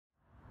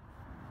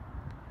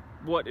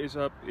What is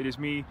up? It is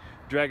me,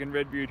 Dragon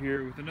Redbeard,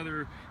 here with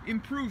another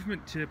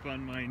improvement tip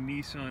on my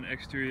Nissan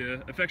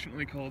Xterra,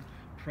 affectionately called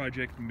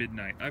Project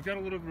Midnight. I've got a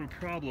little bit of a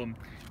problem.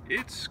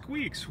 It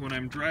squeaks when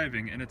I'm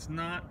driving, and it's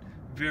not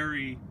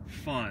very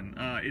fun.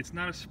 It's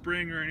not a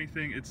spring or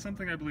anything. It's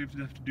something I believe to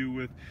have to do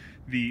with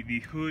the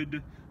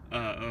hood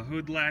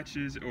hood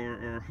latches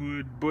or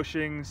hood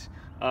bushings.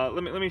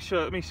 Let me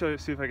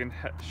see if I can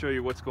show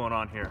you what's going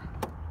on here.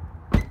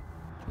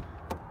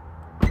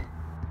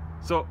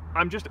 So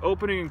I'm just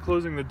opening and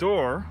closing the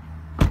door,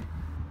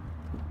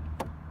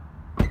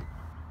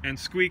 and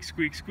squeak,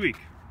 squeak, squeak.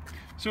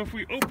 So if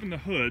we open the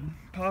hood,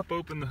 pop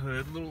open the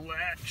hood, little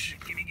latch,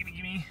 gimme, gimme,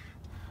 gimme,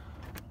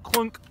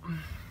 clunk.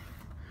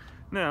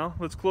 Now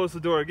let's close the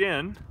door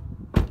again.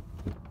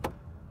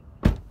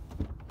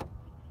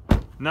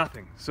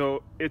 Nothing.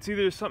 So it's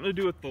either something to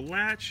do with the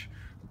latch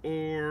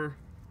or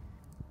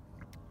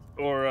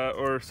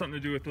something to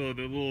do with the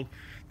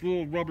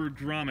little rubber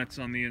grommets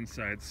on the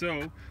inside.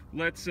 So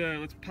let's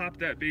pop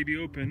that baby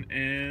open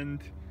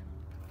and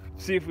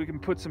see if we can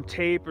put some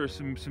tape or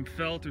some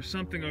felt or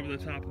something over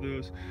the top of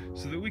those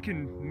so that we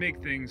can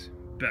make things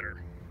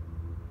better.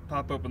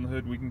 Pop open the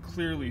hood, we can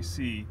clearly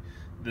see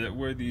that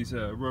where these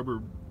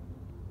rubber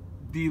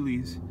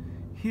dealies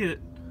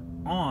hit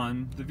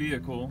on the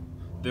vehicle,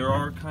 they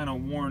are kind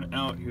of worn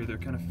out here. They're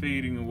kind of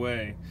fading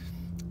away.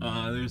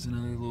 There's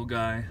another little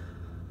guy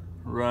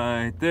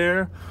right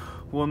there.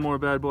 One more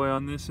bad boy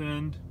on this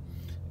end,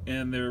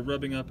 and they're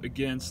rubbing up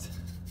against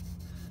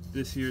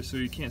this here, so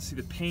you can't see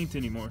the paint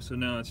anymore. So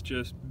now it's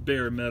just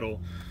bare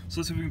metal. So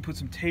let's see if we can put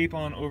some tape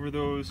on over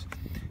those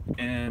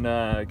and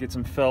get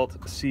some felt,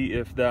 see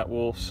if that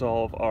will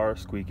solve our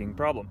squeaking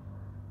problem.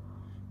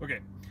 Okay,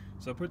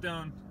 so I put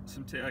down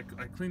some tape.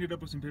 I cleaned it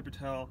up with some paper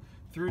towel,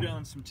 threw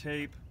down some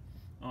tape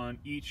on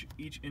each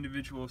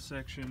individual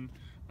section.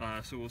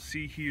 So we'll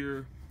see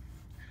here.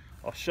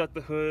 I'll shut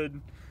the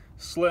hood,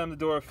 slam the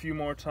door a few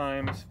more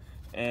times,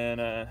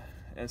 and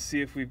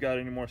see if we've got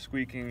any more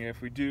squeaking.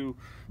 If we do,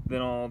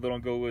 then I'll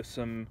go with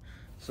some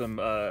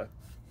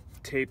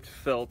taped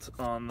felt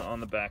on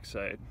the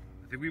backside.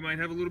 I think we might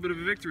have a little bit of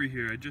a victory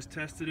here. I just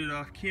tested it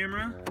off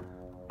camera.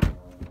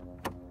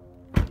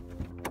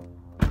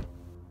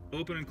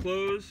 Open and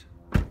close.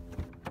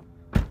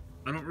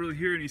 I don't really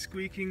hear any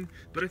squeaking,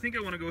 but I think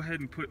I want to go ahead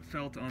and put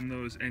felt on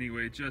those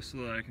anyway, just so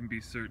that I can be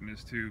certain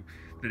as to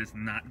that it's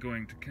not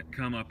going to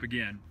come up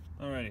again.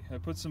 Alrighty, I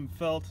put some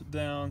felt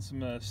down,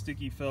 some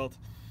sticky felt.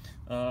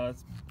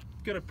 It's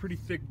got a pretty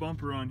thick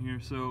bumper on here,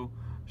 so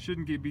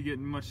shouldn't be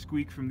getting much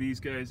squeak from these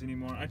guys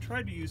anymore. I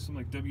tried to use some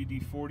like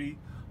WD-40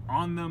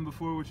 on them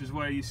before, which is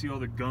why you see all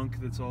the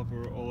gunk that's all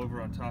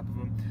over on top of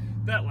them.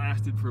 That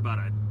lasted for about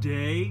a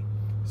day,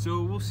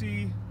 so we'll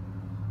see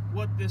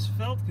what this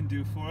felt can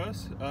do for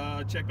us.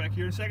 Check back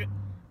here in a second.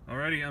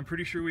 Alrighty, I'm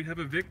pretty sure we have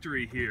a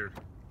victory here.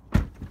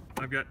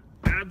 I've got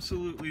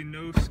absolutely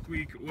no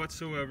squeak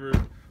whatsoever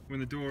when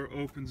the door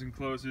opens and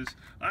closes.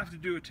 I have to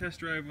do a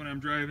test drive when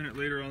I'm driving it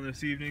later on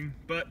this evening,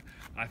 but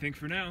I think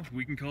for now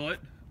we can call it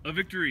a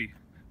victory.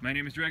 My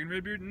name is Dragon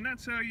Redbeard, and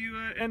that's how you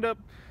end up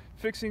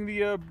fixing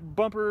the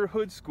bumper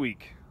hood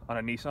squeak on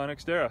a Nissan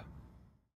Xterra.